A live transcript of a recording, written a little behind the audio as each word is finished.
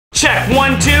Check,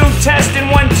 1, 2, testing,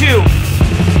 1, 2.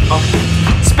 Oh.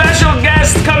 Special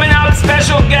guest coming out,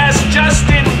 special guest,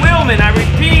 Justin Wilman. I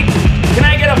repeat, can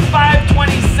I get a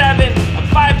 527? A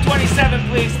 527,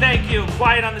 please, thank you.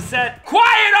 Quiet on the set.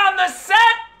 Quiet on the set!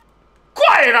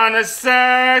 Quiet on the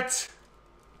set!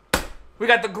 We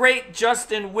got the great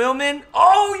Justin Willman.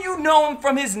 Oh, you know him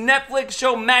from his Netflix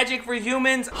show Magic for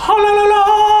Humans.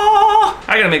 I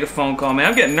gotta make a phone call, man.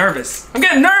 I'm getting nervous. I'm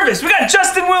getting nervous. We got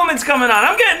Justin Willman's coming on.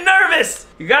 I'm getting nervous.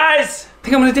 You guys, I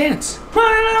think I'm gonna dance.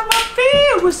 Running up my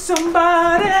feet with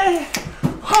somebody.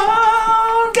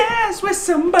 Oh, dance with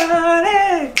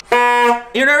somebody.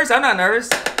 You're nervous? I'm not nervous.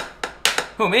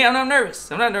 Who, me? I'm not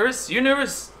nervous. I'm not nervous. You're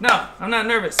nervous? No, I'm not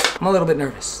nervous. I'm a little bit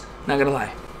nervous. Not gonna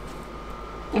lie.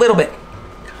 A little bit.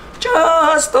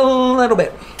 Just a little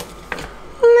bit.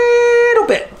 Little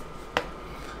bit.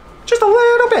 Just a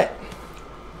little bit.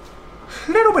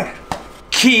 Little bit.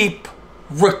 Keep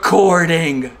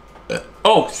recording.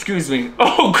 Oh, excuse me.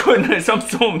 Oh, goodness. I'm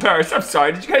so embarrassed. I'm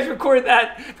sorry. Did you guys record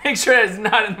that? Make sure that is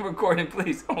not in the recording,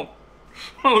 please. Oh,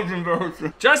 it's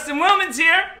embarrassing. Justin Willman's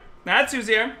here. That's who's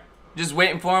here. Just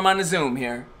waiting for him on the Zoom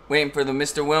here. Waiting for the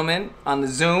Mr. Willman on the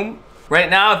Zoom. Right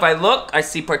now, if I look, I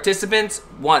see participants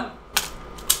 1.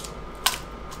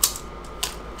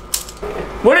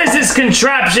 What is this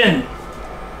contraption?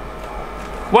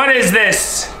 What is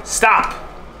this? Stop.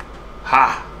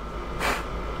 Ha.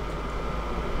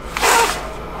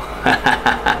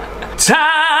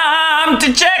 Time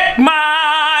to check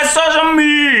my social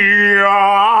media.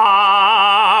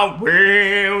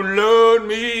 Will learn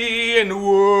me in the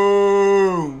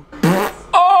world.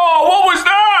 Oh, what was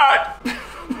that?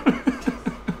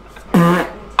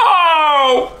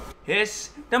 Oh! It's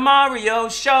the Mario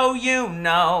show, you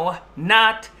know.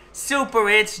 Not super,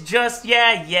 it's just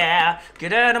yeah.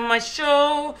 Get out of my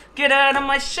show, get out of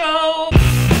my show.